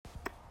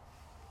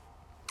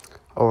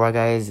Alright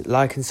guys,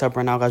 like and sub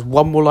right now guys.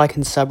 One more like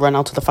and sub right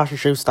now till the fashion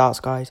show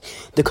starts guys.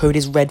 The code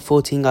is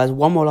RED14 guys.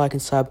 One more like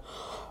and sub.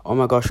 Oh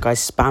my gosh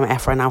guys, spam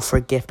F right now for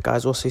a gift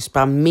guys. Also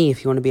spam me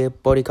if you want to be a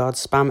bodyguard.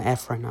 Spam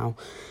F right now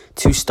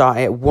to start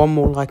it. One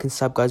more like and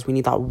sub guys. We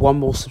need that one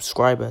more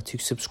subscriber to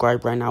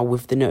subscribe right now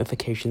with the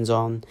notifications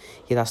on.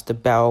 Yeah, that's the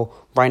bell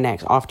right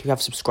next. After you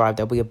have subscribed,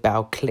 there'll be a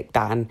bell. Click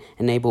that and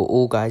enable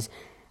all guys.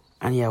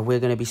 And yeah, we're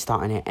going to be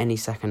starting it any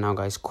second now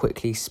guys.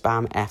 Quickly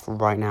spam F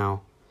right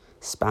now.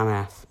 Spam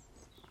F.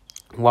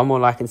 One more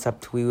like and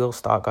sub, we will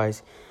start,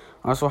 guys.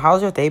 Also,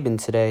 how's your day been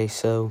today?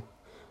 So,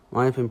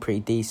 mine's been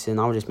pretty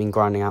decent. I've just been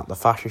grinding out the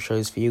fashion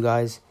shows for you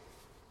guys.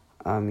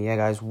 Yeah,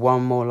 guys,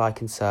 one more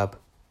like and sub.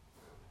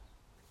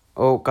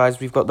 Oh, guys,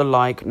 we've got the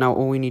like. Now,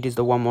 all we need is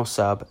the one more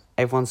sub.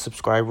 Everyone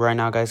subscribe right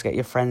now, guys. Get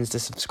your friends to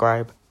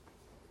subscribe.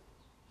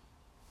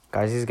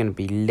 Guys, this is going to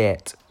be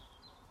lit.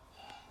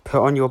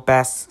 Put on your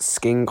best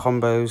skin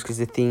combos, because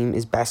the theme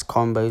is best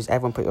combos.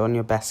 Everyone put on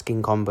your best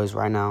skin combos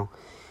right now,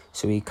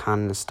 so we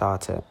can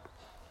start it.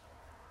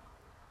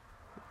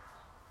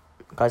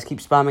 Guys, keep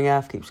spamming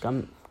F, keep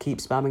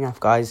spamming F,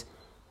 guys.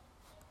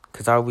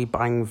 Because I'll be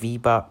buying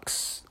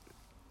V-Bucks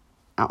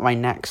at my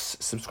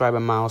next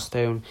subscriber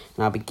milestone.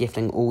 And I'll be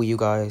gifting all you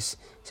guys.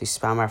 So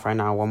spam F right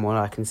now, one more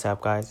like and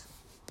sub, guys.